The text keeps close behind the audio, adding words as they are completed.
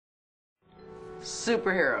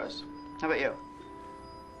Superheroes. How about you?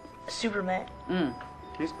 Superman.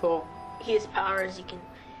 He's cool. He has powers. He can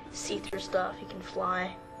see through stuff. He can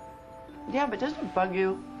fly. Yeah, but doesn't it bug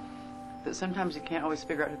you that sometimes you can't always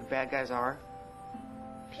figure out who the bad guys are?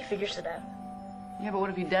 He figures it out. Yeah, but what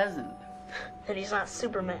if he doesn't? Then he's not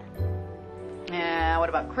Superman. Yeah, what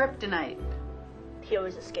about kryptonite? He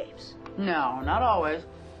always escapes. No, not always.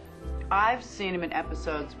 I've seen him in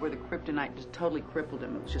episodes where the kryptonite just totally crippled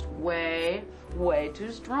him. It was just way, way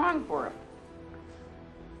too strong for him.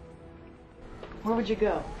 Where would you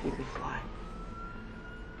go if you could fly?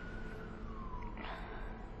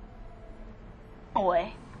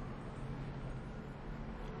 Away.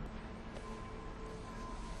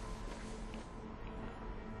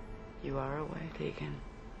 You are away, Deacon.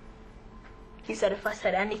 He said if I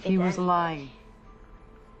said anything He to was anyone- lying.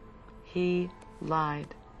 He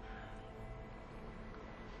lied.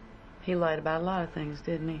 He lied about a lot of things,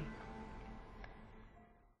 didn't he?